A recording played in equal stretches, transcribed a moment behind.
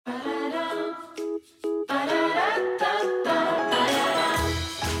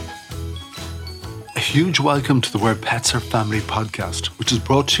huge welcome to the Where Pets Are Family podcast, which is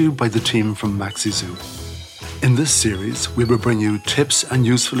brought to you by the team from Maxi Zoo. In this series, we will bring you tips and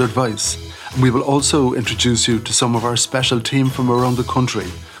useful advice, and we will also introduce you to some of our special team from around the country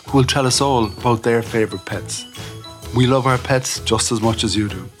who will tell us all about their favourite pets. We love our pets just as much as you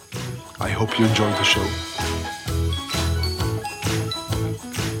do. I hope you enjoy the show.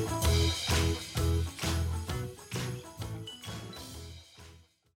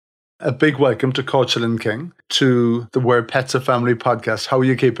 A big welcome to Caitlin King to the Where Pets Are Family podcast. How are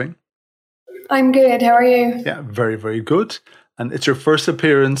you keeping? I'm good. How are you? Yeah, very, very good. And it's your first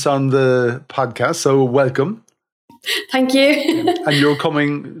appearance on the podcast, so welcome. Thank you. And you're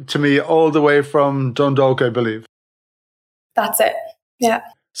coming to me all the way from Dundalk, I believe. That's it. Yeah.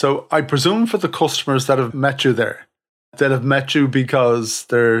 So I presume for the customers that have met you there, they'll have met you because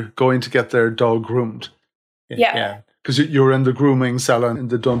they're going to get their dog groomed. Yeah. Because you're in the grooming salon in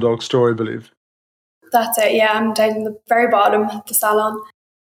the Dundalk store, I believe. That's it. Yeah, I'm down in the very bottom of the salon.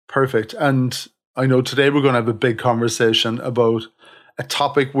 Perfect. And I know today we're going to have a big conversation about a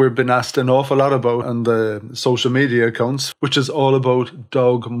topic we've been asked an awful lot about on the social media accounts, which is all about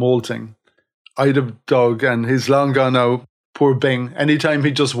dog moulting. I had a dog and he's long gone now. Poor Bing. Anytime he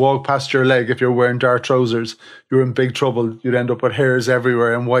just walked past your leg, if you're wearing dark trousers, you're in big trouble. You'd end up with hairs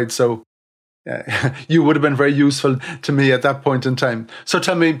everywhere and white. So you would have been very useful to me at that point in time. So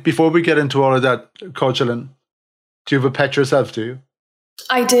tell me, before we get into all of that, Caitlin, do you have a pet yourself, do you?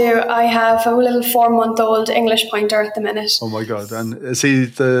 I do. I have a little 4-month-old English pointer at the minute. Oh my God. And is he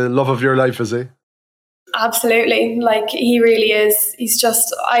the love of your life, is he? Absolutely. Like, he really is. He's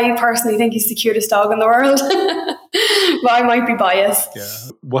just, I personally think he's the cutest dog in the world. But I might be biased.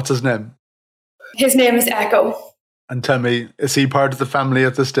 Yeah. What's his name? His name is Echo. And tell me, is he part of the family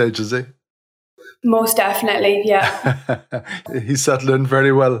at this stage, is he? Most definitely, yeah. He's settled in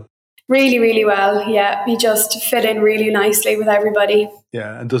very well. Really, really well, yeah. He just fit in really nicely with everybody.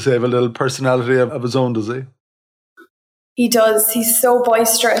 Yeah, and does he have a little personality of his own, does he? He does. He's so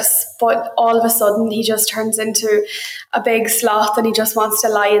boisterous, but all of a sudden he just turns into a big sloth and he just wants to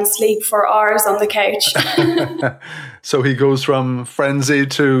lie and sleep for hours on the couch. So he goes from frenzy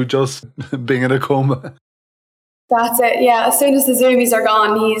to just being in a coma. That's it, yeah. As soon as the zoomies are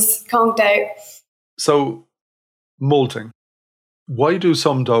gone, he's conked out. So, moulting. Why do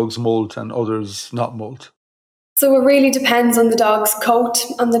some dogs molt and others not molt? So it really depends on the dog's coat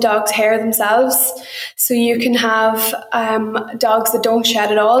and the dog's hair themselves. So you can have dogs that don't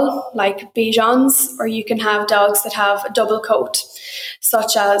shed at all, like Bichons, or you can have dogs that have a double coat,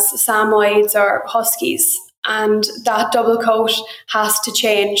 such as Samoyeds or Huskies. And that double coat has to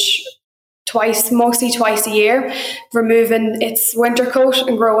change mostly twice a year, removing its winter coat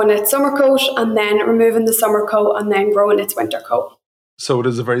and growing its summer coat, and then removing the summer coat and then growing its winter coat. So it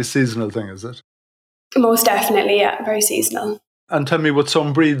is a very seasonal thing, is it? Most definitely, yeah, very seasonal. And tell me, with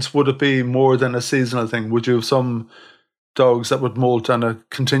some breeds, would it be more than a seasonal thing? Would you have some dogs that would molt on a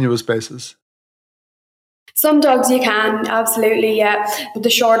continuous basis? Some dogs you can, absolutely, yeah. But the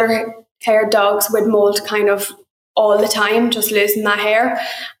shorter haired dogs would molt kind of all the time, just losing that hair.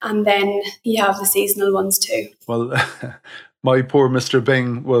 And then you have the seasonal ones too. Well, my poor Mr.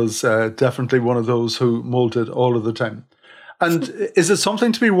 Bing was definitely one of those who molted all of the time. And is it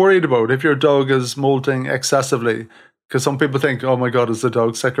something to be worried about if your dog is molting excessively? Because some people think, oh my God, is the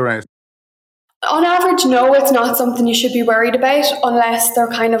dog sick or anything? On average, no, it's not something you should be worried about unless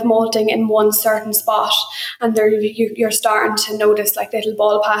they're kind of molting in one certain spot and you're starting to notice like little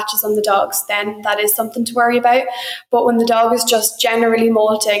bald patches on the dogs. Then that is something to worry about. But when the dog is just generally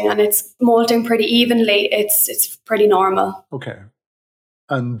molting and it's molting pretty evenly, it's pretty normal. Okay.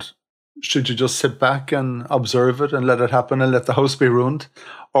 And should you just sit back and observe it and let it happen and let the house be ruined,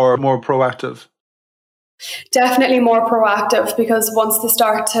 or more proactive? Definitely more proactive, because once they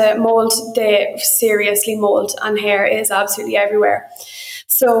start to moult, they seriously moult and hair is absolutely everywhere.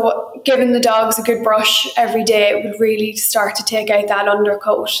 So giving the dogs a good brush every day would really start to take out that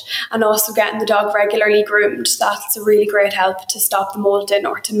undercoat, and also getting the dog regularly groomed. That's a really great help to stop the molting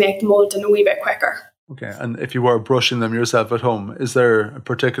or to make the molting a wee bit quicker. Okay, and if you were brushing them yourself at home, is there a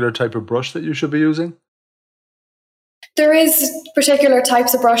particular type of brush that you should be using? There is particular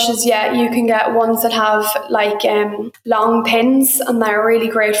types of brushes, yeah. You can get ones that have like long pins, and they're really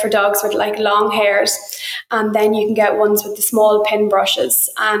great for dogs with like long hairs. And then you can get ones with the small pin brushes,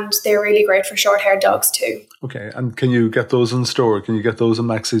 and they're really great for short-haired dogs too. Okay, and can you get those in store? Can you get those in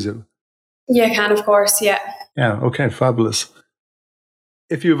Maxi Zoo? You can, of course, yeah. Yeah, okay, fabulous.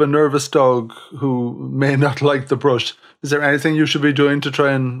 If you have a nervous dog who may not like the brush, is there anything you should be doing to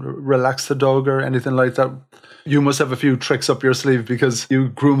try and relax the dog or anything like that? You must have a few tricks up your sleeve because you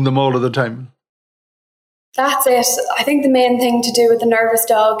groom them all of the time. That's it. I think the main thing to do with the nervous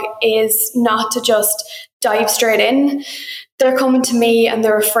dog is not to just dive straight in. They're coming to me and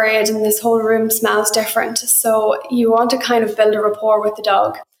they're afraid, and this whole room smells different. So you want to kind of build a rapport with the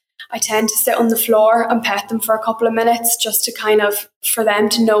dog. I tend to sit on the floor and pet them for a couple of minutes just to kind of for them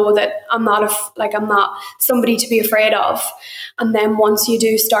to know that I'm not somebody to be afraid of. And then once you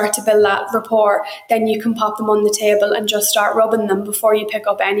do start to build that rapport, then you can pop them on the table and just start rubbing them before you pick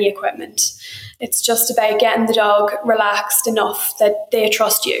up any equipment. It's just about getting the dog relaxed enough that they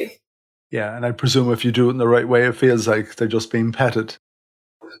trust you. Yeah, and I presume if you do it in the right way, it feels like they're just being petted.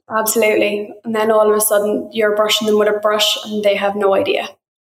 Absolutely. And then all of a sudden you're brushing them with a brush and they have no idea.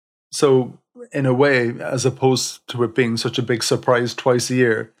 So in a way, as opposed to it being such a big surprise twice a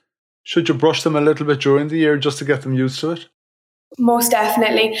year, should you brush them a little bit during the year just to get them used to it? Most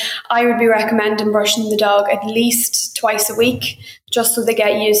definitely. I would be recommending brushing the dog at least twice a week, just so they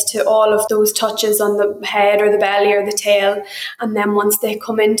get used to all of those touches on the head or the belly or the tail. And then once they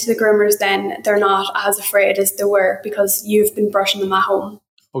come into the groomers, then they're not as afraid as they were because you've been brushing them at home.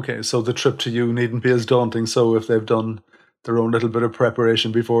 Okay, so the trip to you needn't be as daunting. So if they've done their own little bit of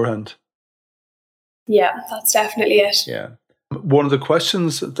preparation beforehand. Yeah, that's definitely it. Yeah. One of the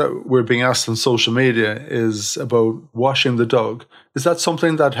questions that we're being asked on social media is about washing the dog. Is that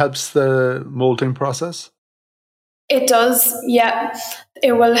something that helps the molting process? It does, yeah.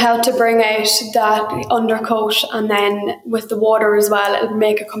 It will help to bring out that undercoat, and then with the water as well, it'll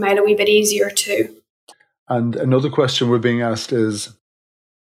make it come out a wee bit easier too. And another question we're being asked is,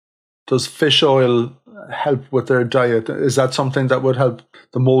 does fish oil help with their diet? Is that something that would help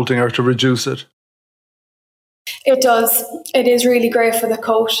the molting or to reduce it? It does. It is really great for the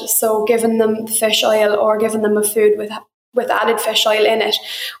coat. So giving them fish oil or giving them a food with added fish oil in it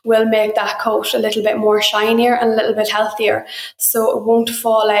will make that coat a little bit more shinier and a little bit healthier. So it won't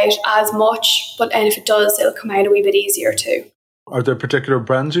fall out as much, and if it does, it'll come out a wee bit easier too. Are there particular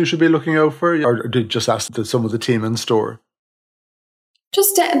brands you should be looking out for, or did you just ask some of the team in store?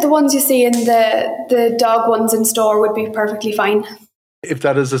 Just the ones you see in the dog ones in store would be perfectly fine. If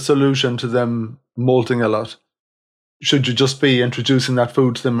that is a solution to them molting a lot, should you just be introducing that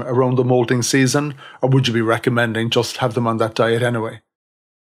food to them around the molting season, or would you be recommending just have them on that diet anyway?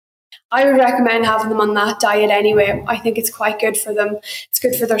 I would recommend having them on that diet anyway. I think it's quite good for them. It's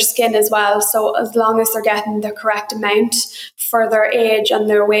good for their skin as well. So as long as they're getting the correct amount for their age and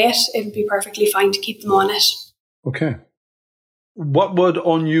their weight, it would be perfectly fine to keep them on it. Okay. What would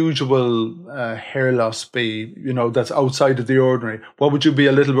unusual hair loss be, that's outside of the ordinary? What would you be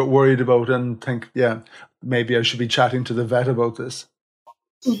a little bit worried about and think, yeah, maybe I should be chatting to the vet about this?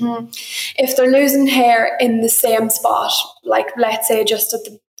 Mm-hmm. If they're losing hair in the same spot, like let's say just at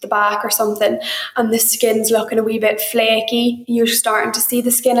the back or something, and the skin's looking a wee bit flaky, you're starting to see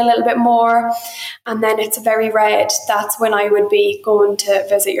the skin a little bit more, and then it's very red, that's when I would be going to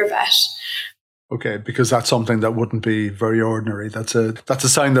visit your vet. Okay, because that's something that wouldn't be very ordinary. That's a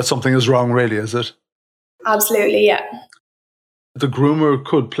sign that something is wrong, really, is it? Absolutely, yeah. The groomer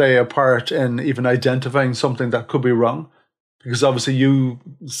could play a part in even identifying something that could be wrong, because obviously you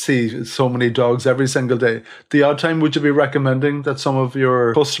see so many dogs every single day. The odd time, would you be recommending that some of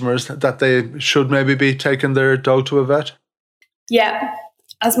your customers that they should maybe be taking their dog to a vet? Yeah.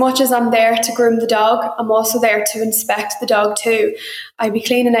 As much as I'm there to groom the dog, I'm also there to inspect the dog too. I'd be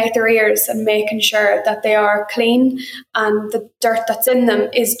cleaning out their ears and making sure that they are clean and the dirt that's in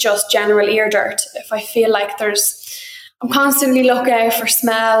them is just general ear dirt. If I feel like I'm constantly looking out for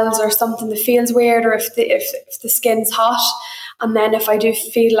smells or something that feels weird, or if the skin's hot. And then if I do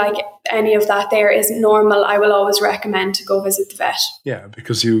feel like any of that there isn't normal, I will always recommend to go visit the vet. Yeah,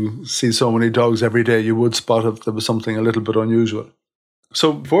 because you see so many dogs every day, you would spot if there was something a little bit unusual.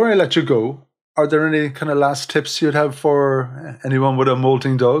 So before I let you go, are there any kind of last tips you'd have for anyone with a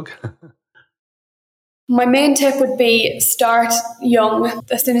molting dog? My main tip would be start young.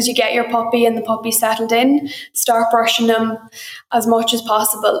 As soon as you get your puppy and the puppy settled in, start brushing them as much as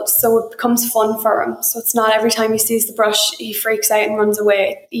possible so it becomes fun for him. So it's not every time he sees the brush, he freaks out and runs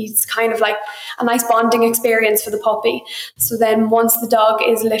away. He's kind of like a nice bonding experience for the puppy. So then once the dog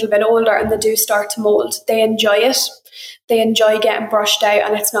is a little bit older and they do start to mold, they enjoy it. They enjoy getting brushed out,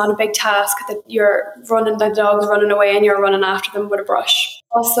 and it's not a big task that the dog's running away and you're running after them with a brush.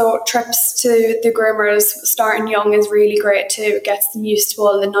 Also, trips to the groomers starting young is really great too. It gets them used to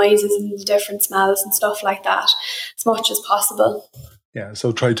all the noises and the different smells and stuff like that as much as possible. Yeah,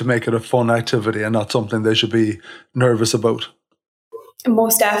 so try to make it a fun activity and not something they should be nervous about.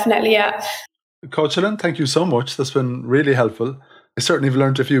 Most definitely, yeah. Coach Helen, thank you so much. That's been really helpful. I certainly have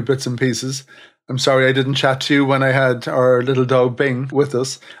learned a few bits and pieces. I'm sorry I didn't chat to you when I had our little dog Bing with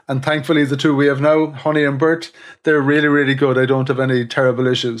us. And thankfully, the two we have now, Honey and Bert, they're really, really good. I don't have any terrible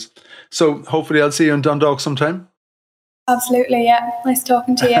issues. So hopefully I'll see you in Dundalk sometime. Absolutely, yeah. Nice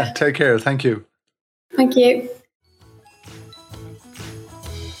talking to you. Take care. Thank you. Thank you.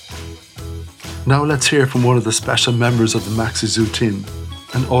 Now let's hear from one of the special members of the Maxi Zoo team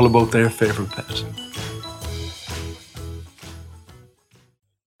and all about their favourite pet.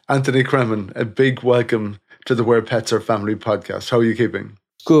 Anthony Kremen, a big welcome to the Where Pets Are Family podcast. How are you keeping?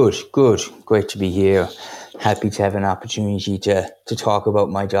 Good. Great to be here. Happy to have an opportunity to talk about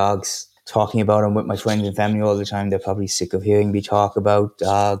my dogs. Talking about them with my friends and family all the time. They're probably sick of hearing me talk about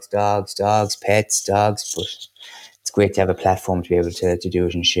dogs, pets, dogs. But it's great to have a platform to be able to do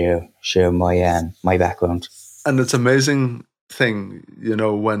it and share my background. And it's an amazing thing,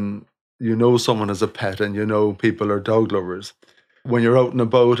 when you know someone has a pet and people are dog lovers. When you're out and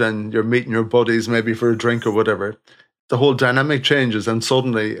about and you're meeting your buddies, maybe for a drink or whatever, the whole dynamic changes and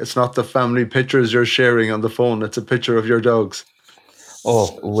suddenly it's not the family pictures you're sharing on the phone, it's a picture of your dogs.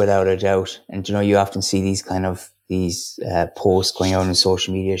 Oh, without a doubt. And you often see these posts going out on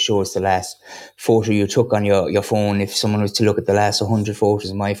social media. Show us the last photo you took on your phone. If someone was to look at the last 100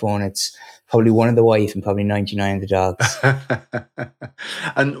 photos on my phone, it's probably one of the wife and probably 99 of the dogs.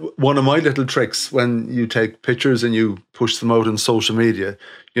 And one of my little tricks when you take pictures and you push them out on social media,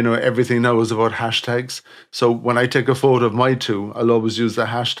 everything now is about hashtags. So when I take a photo of my two, I'll always use the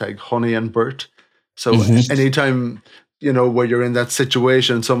hashtag Honey and Bert. So anytime, where you're in that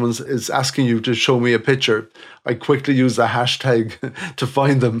situation, someone is asking you to show me a picture, I quickly use the hashtag to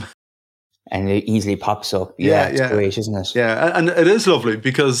find them. And it easily pops up. Yeah, it's great, isn't it? Yeah, and it is lovely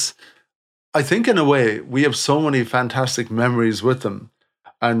because I think in a way we have so many fantastic memories with them.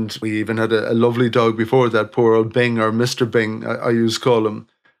 And we even had a lovely dog before that, poor old Bing, or Mr. Bing, I used to call him.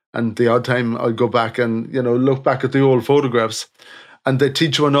 And the odd time I'd go back and, look back at the old photographs and they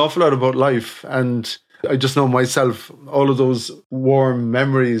teach you an awful lot about life. And I just know myself, all of those warm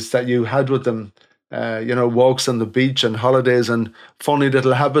memories that you had with them, walks on the beach and holidays and funny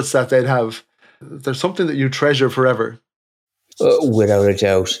little habits that they'd have. There's something that you treasure forever. Without a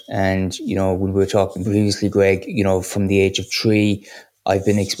doubt. And, when we were talking previously, Greg, from the age of 3, I've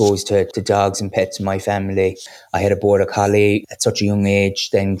been exposed to dogs and pets in my family. I had a border collie at such a young age.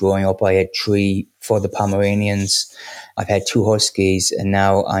 Then growing up, I had 3 further Pomeranians. I've had 2 huskies, and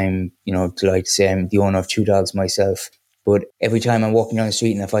now I'm, delighted to say I'm the owner of 2 dogs myself. But every time I'm walking down the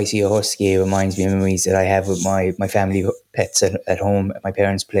street and if I see a husky, it reminds me of memories that I have with my family pets at home at my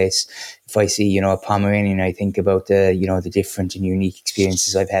parents' place. If I see, a Pomeranian, I think about the different and unique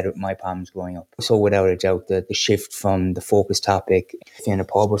experiences I've had with my Poms growing up. So without a doubt, the shift from the focus topic, if you're in a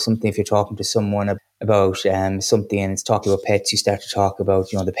pub or something, if you're talking to someone about something and it's talking about pets, you start to talk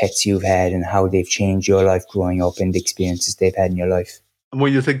about, the pets you've had and how they've changed your life growing up and the experiences they've had in your life. And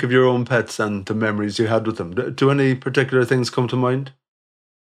when you think of your own pets and the memories you had with them, do any particular things come to mind?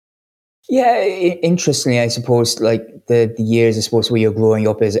 Yeah, interestingly, I suppose, like the years, I suppose, where you're growing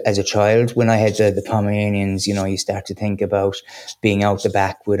up as a child. When I had the Pomeranians, you start to think about being out the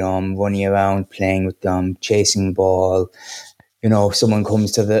back with them, running around, playing with them, chasing ball. A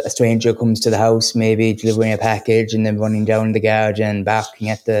stranger comes to the house, maybe delivering a package, and then running down the garden, barking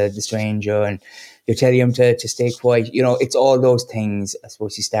at the stranger, and you're telling him to stay quiet. It's all those things, I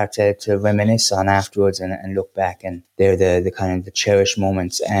suppose, you start to reminisce on afterwards and look back, and they're the kind of the cherished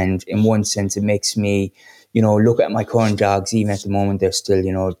moments. And in one sense, it makes me, look at my current dogs. Even at the moment, they're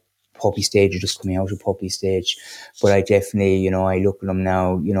still, puppy stage, or just coming out of puppy stage. But I definitely, I look at them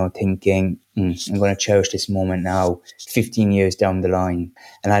now, thinking, I'm going to cherish this moment now, 15 years down the line.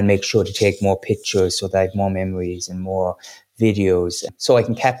 And I'll make sure to take more pictures so that I have more memories and more videos so I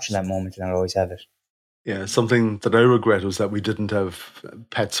can capture that moment, and I'll always have it. Yeah, something that I regret was that we didn't have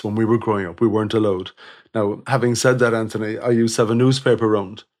pets when we were growing up. We weren't allowed. Now, having said that, Anthony, I used to have a newspaper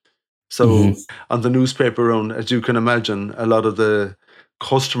round. So on the newspaper round, as you can imagine, a lot of the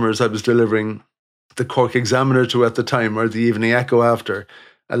customers I was delivering the Cork Examiner to at the time, or the Evening Echo after,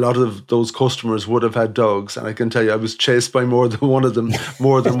 a lot of those customers would have had dogs. And I can tell you, I was chased by more than one of them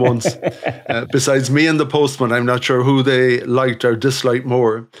more than once. Besides me and the postman, I'm not sure who they liked or disliked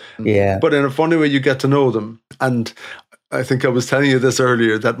more. Yeah. But in a funny way, you get to know them. And I think I was telling you this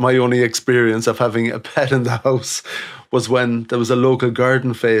earlier, that my only experience of having a pet in the house was when there was a local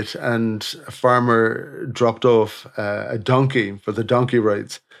garden fete and a farmer dropped off a donkey for the donkey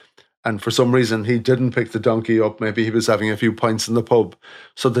rides. And for some reason, he didn't pick the donkey up. Maybe he was having a few pints in the pub.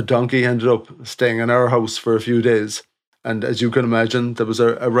 So the donkey ended up staying in our house for a few days. And as you can imagine, there was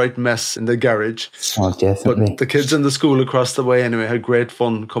a right mess in the garage. Oh, definitely. But the kids in the school across the way anyway had great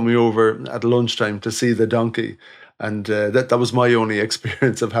fun coming over at lunchtime to see the donkey. And that was my only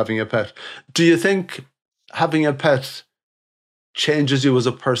experience of having a pet. Do you think having a pet changes you as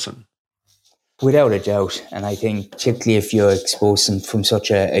a person? Without a doubt. And I think particularly if you're exposed from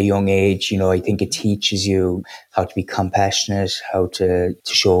such a young age, I think it teaches you how to be compassionate, how to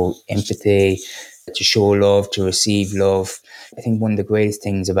show empathy, to show love, to receive love. I think one of the greatest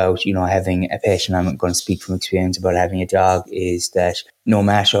things about, having a pet, and I'm going to speak from experience about having a dog, is that no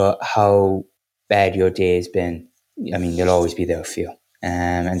matter how bad your day has been, they'll always be there for you.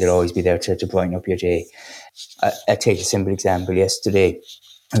 And they'll always be there to brighten up your day. I take a simple example. Yesterday,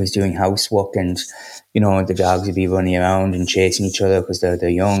 I was doing housework and, the dogs would be running around and chasing each other because they're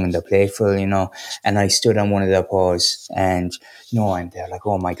young and they're playful, and I stood on one of their paws and, I'm there like,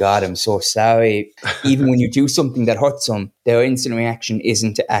 oh my God, I'm so sorry. Even when you do something that hurts them, their instant reaction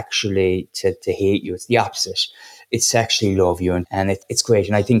isn't to actually to hate you. It's the opposite. It's to actually love you. And it's great.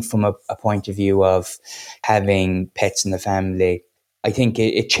 And I think from a point of view of having pets in the family, I think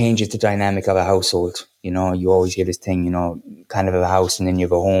it changes the dynamic of a household. You always hear this thing, kind of a house and then you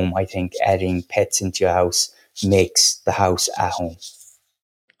have a home. I think adding pets into your house makes the house a home.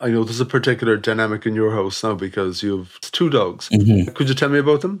 I know there's a particular dynamic in your house now because you have 2 dogs. Mm-hmm. Could you tell me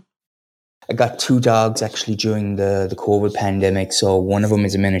about them? I got 2 dogs actually during the COVID pandemic. So one of them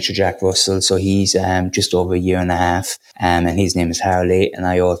is a miniature Jack Russell. So he's just over a year and a half. And his name is Harley. And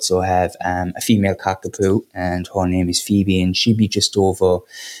I also have a female cockapoo and her name is Phoebe. And she'd be just over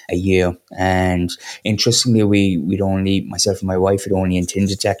a year. And interestingly, myself and my wife had only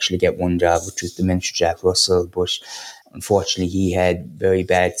intended to actually get one dog, which was the miniature Jack Russell. But unfortunately, he had very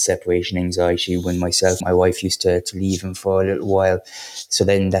bad separation anxiety when my wife used to leave him for a little while. So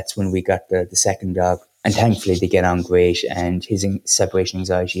then that's when we got the second dog. And thankfully, they get on great. And his separation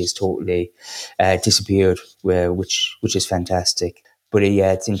anxiety has totally disappeared, which is fantastic. But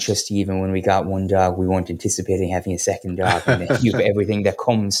it's interesting, even when we got one dog, we weren't anticipating having a second dog. And you have everything that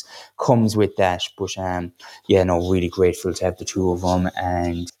comes with that. But really grateful to have the 2 of them.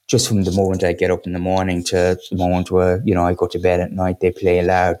 And just from the moment I get up in the morning to the moment where, I go to bed at night, they play a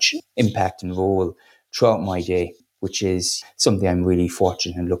large impact and role throughout my day, which is something I'm really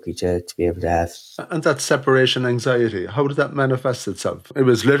fortunate and lucky to be able to have. And that separation anxiety, how did that manifest itself? It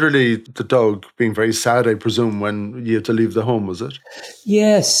was literally the dog being very sad, I presume, when you had to leave the home, was it?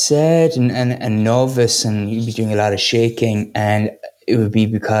 Yeah, sad and nervous, and you'd be doing a lot of shaking. And it would be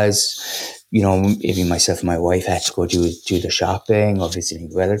because, maybe myself and my wife had to go do the shopping or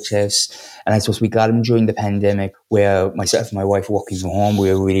visiting relatives. And I suppose we got him during the pandemic where myself and my wife working from home.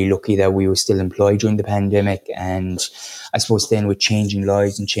 We were really lucky that we were still employed during the pandemic. And I suppose then with changing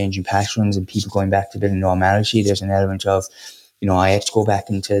lives and changing patterns and people going back to a bit of normality, there's an element of, I had to go back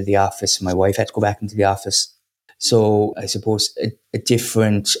into the office. My wife had to go back into the office. So I suppose a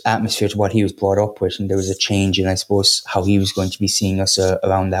different atmosphere to what he was brought up with. And there was a change in, I suppose, how he was going to be seeing us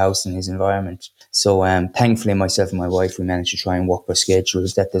around the house and his environment. So thankfully, myself and my wife, we managed to try and work our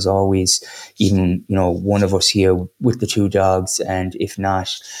schedules that there's always even, one of us here with the 2 dogs. And if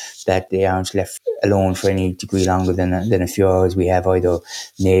not, that they aren't left alone for any degree longer than a few hours. We have either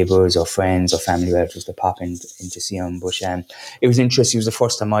neighbours or friends or family relatives that pop in to see them. But it was interesting. It was the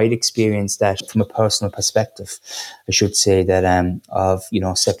first time I'd experienced that from a personal perspective. I should say that of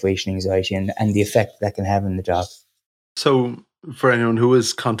separation anxiety and the effect that can have on the dog. So for anyone who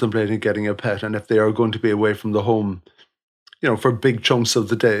is contemplating getting a pet and if they are going to be away from the home, for big chunks of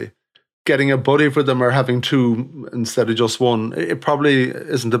the day, getting a buddy for them or having 2 instead of just 1, it probably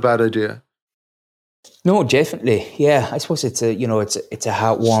isn't a bad idea. No, definitely. Yeah, I suppose it's a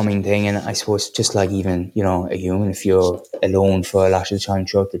heartwarming thing. And I suppose just like even, a human, if you're alone for a lot of the time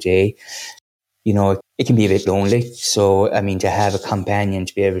throughout the day, it can be a bit lonely. So, to have a companion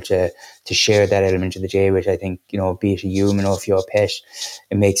to be able to share that element of the day with, I think, be it a human or if you're a pet,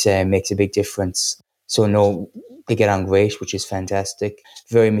 it makes a big difference. So, no, they get on great, which is fantastic.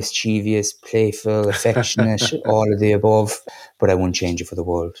 Very mischievous, playful, affectionate, all of the above. But I wouldn't change it for the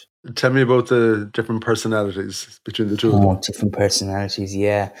world. Tell me about the different personalities between the 2 of them. Different personalities,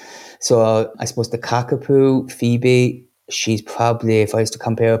 yeah. So, I suppose the cockapoo, Phoebe, she's probably, if I was to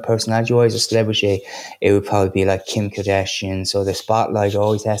compare her personality-wise, a celebrity, it would probably be like Kim Kardashian. So the spotlight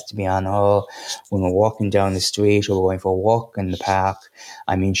always has to be on her. When we're walking down the street or we're going for a walk in the park,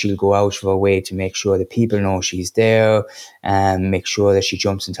 she'll go out of her way to make sure that people know she's there and make sure that she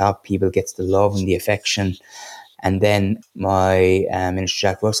jumps on top of people, gets the love and the affection. And then my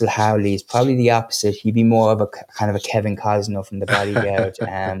miniature Jack Russell, Howley, is probably the opposite. He'd be more of a kind of a Kevin Costner from the bodyguard,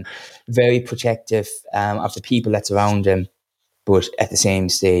 very protective of the people that's around him, but at the same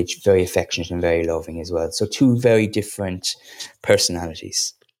stage, very affectionate and very loving as well. So two very different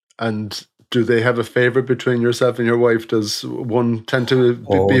personalities. And do they have a favourite between yourself and your wife? Does one tend to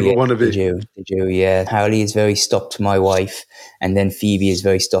be one of you? They do, yeah. Howley is very stuck to my wife, and then Phoebe is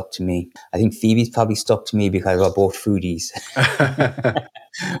very stuck to me. I think Phoebe's probably stuck to me because we're both foodies.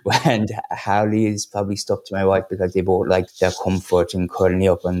 And Howley is probably stuck to my wife because they both like their comfort and curling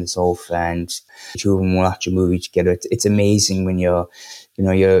up on the sofa, and the two of them watch a movie together. It's amazing when you're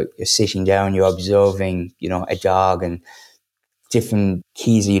sitting down, you're observing, a dog and different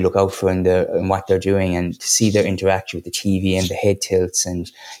keys that you look out for in what they're doing, and to see their interaction with the TV and the head tilts, and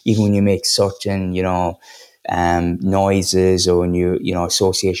even when you make certain, noises, or when you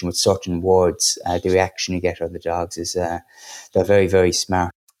association with certain words, the reaction you get out of the dogs is they're very, very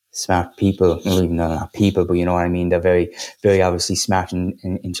smart people. Well, even though they're not people, but you know what I mean. They're very, very obviously smart and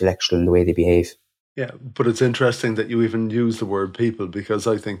intellectual in the way they behave. Yeah, but it's interesting that you even use the word people, because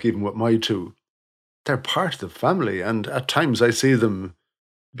I think even with my two, they're part of the family, and at times I see them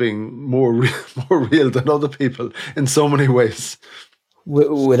being more real than other people in so many ways.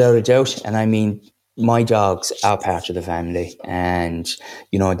 Without a doubt. And I mean, my dogs are part of the family, and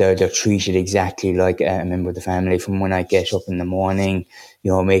they're treated exactly like a member of the family. From when I get up in the morning,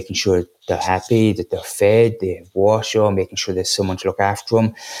 making sure they're happy, that they're fed, they have water, making sure there's someone to look after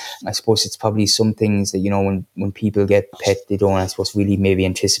them. I suppose it's probably some things that when people get a pet, they don't, I suppose, really maybe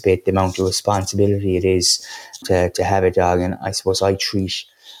anticipate the amount of responsibility it is to have a dog. And I suppose I treat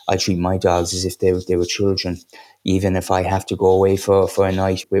my dogs as if they were children. Even if I have to go away for a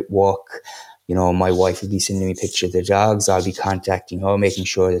night with work, my wife will be sending me pictures of the dogs. I'll be contacting her, making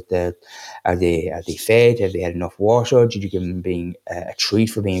sure that are they fed? Have they had enough water? Did you give them a treat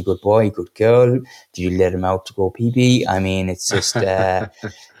for being a good boy, good girl? Did you let them out to go pee-pee? I mean, it's just,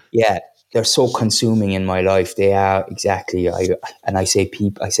 yeah, they're so consuming in my life. They are exactly, I said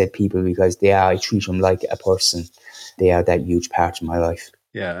people because they are, I treat them like a person. They are that huge part of my life.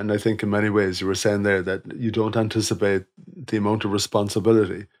 Yeah, and I think in many ways you were saying there that you don't anticipate the amount of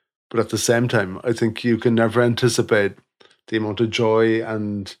responsibility. But at the same time, I think you can never anticipate the amount of joy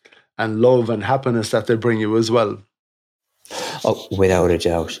and love and happiness that they bring you as well. Oh, without a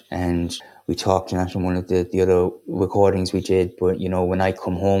doubt. And we talked in one of the other recordings we did, but when I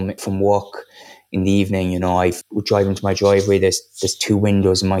come home from work in the evening, I would drive into my driveway. There's two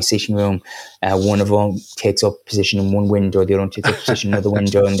windows in my sitting room. One of them takes up position in one window, the other one takes up position in another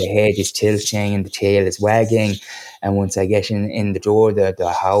window, and the head is tilting and the tail is wagging. And once I get in the door, they're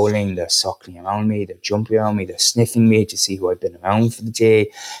howling, they're suckling around me, they're jumping around me, they're sniffing me to see who I've been around for the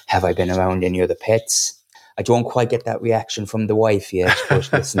day. Have I been around any other pets? I don't quite get that reaction from the wife yet, but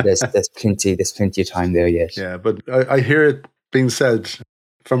listen, there's plenty of time there yet. Yeah, but I hear it being said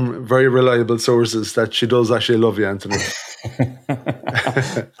from very reliable sources that she does actually love you, Anthony.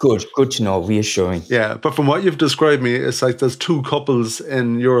 Good to know, reassuring. Yeah, but from what you've described me, it's like there's two couples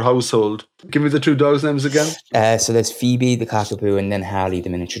in your household. Give me the two dogs' names again. So there's Phoebe, the cockapoo, and then Harley, the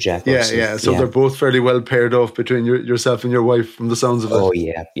miniature Jack Russell. Yeah. So they're both fairly well paired off between yourself and your wife, from the sounds of it. Oh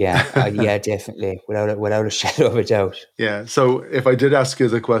yeah, yeah, definitely, without a shadow of a doubt. Yeah. So if I did ask you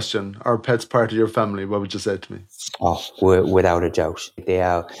the question, are pets part of your family? What would you say to me? Oh, without a doubt, they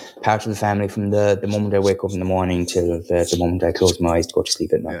are part of the family from the moment I wake up in the morning till the moment I close my eyes to go to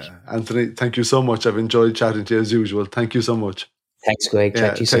sleep at night. Yeah. Anthony, thank you so much. I've enjoyed chatting to you as usual. Thank you so much. Thanks, Greg.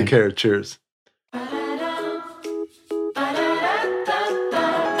 Chat to you soon. Take care. Cheers.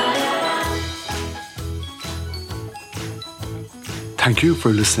 Thank you for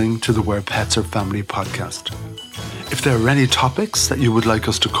listening to the Where Pets Are Family podcast. If there are any topics that you would like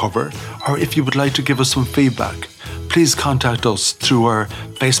us to cover, or if you would like to give us some feedback, please contact us through our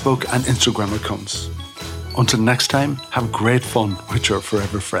Facebook and Instagram accounts. Until next time, have great fun with your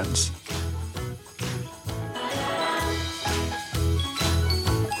forever friends.